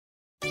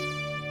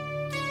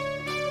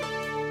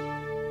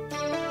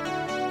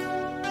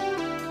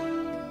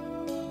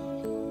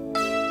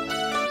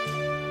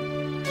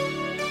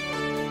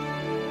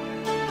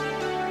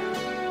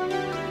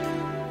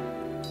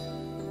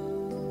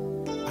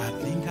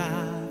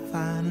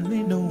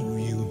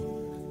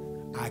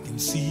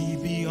see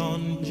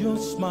beyond your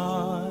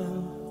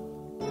smile.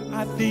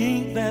 I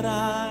think that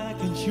I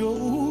can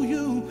show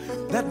you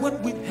that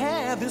what we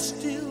have is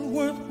still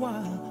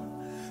worthwhile.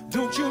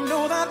 Don't you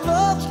know that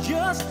love's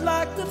just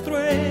like the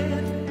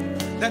thread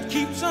that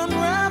keeps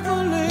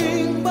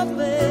unraveling, but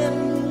then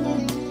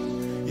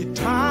it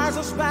ties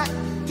us back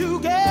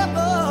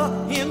together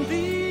in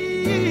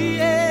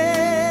the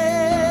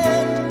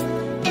end.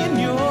 In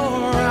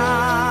your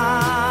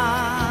eyes,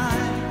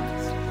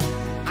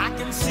 I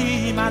can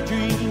see my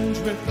dreams'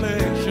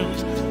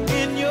 reflections.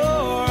 In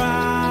your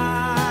eyes,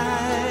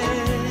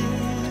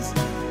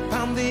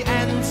 found the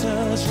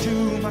answers to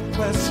my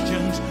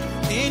questions.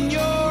 In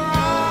your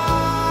eyes,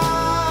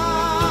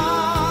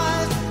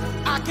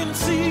 I can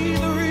see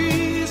the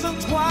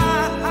reasons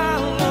why our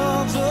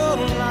love's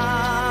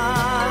alive.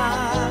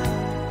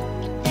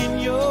 In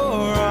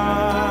your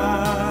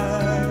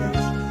eyes,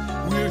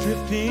 we're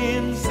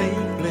drifting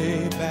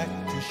safely back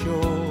to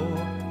shore.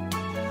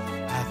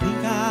 I think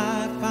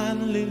I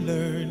finally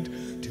learned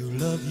to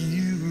love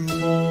you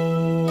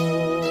more.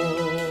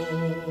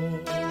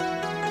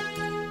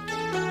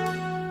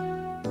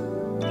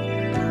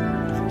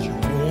 You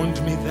warned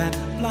me that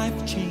life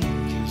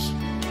changes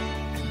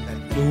and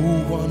that no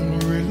one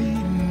really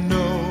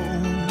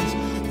knows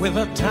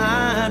whether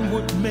time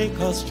would make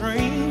us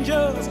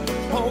strangers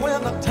or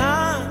whether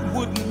time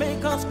would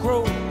make us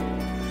grow.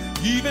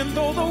 Even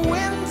though the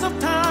winds of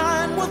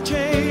time will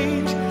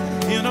change,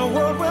 in a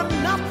world where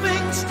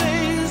nothing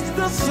stays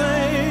the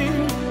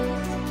same,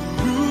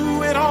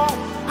 through it all,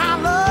 our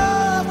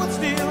love would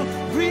still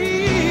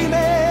remain.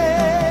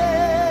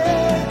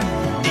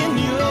 In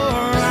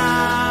your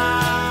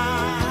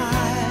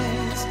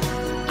eyes,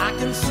 I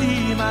can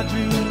see my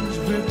dreams'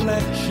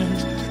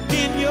 reflections.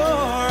 In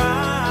your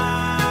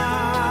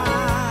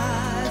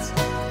eyes,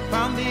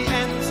 found the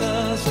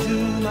answers to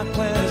my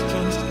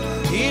questions.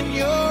 In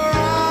your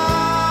eyes,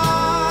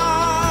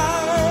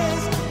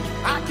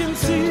 I can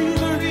see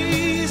the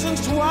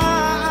reasons why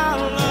our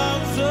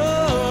love's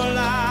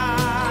alive.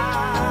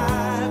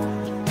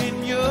 In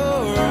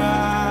your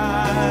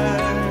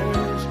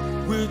eyes,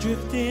 we're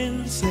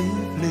drifting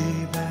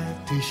safely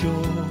back to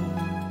shore.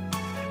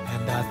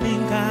 And I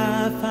think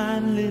I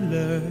finally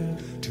learned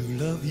to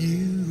love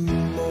you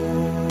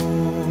more.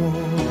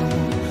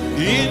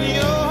 In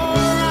your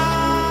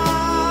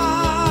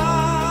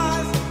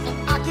eyes,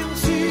 I can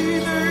see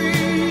the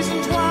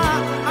reasons why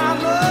our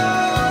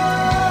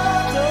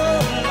love's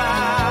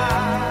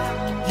alive.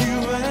 You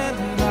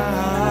and I,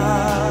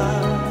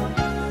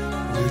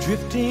 we're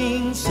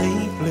drifting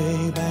safely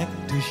back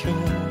to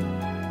shore.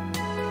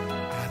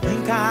 I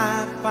think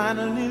I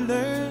finally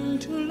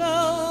learned to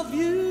love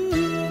you.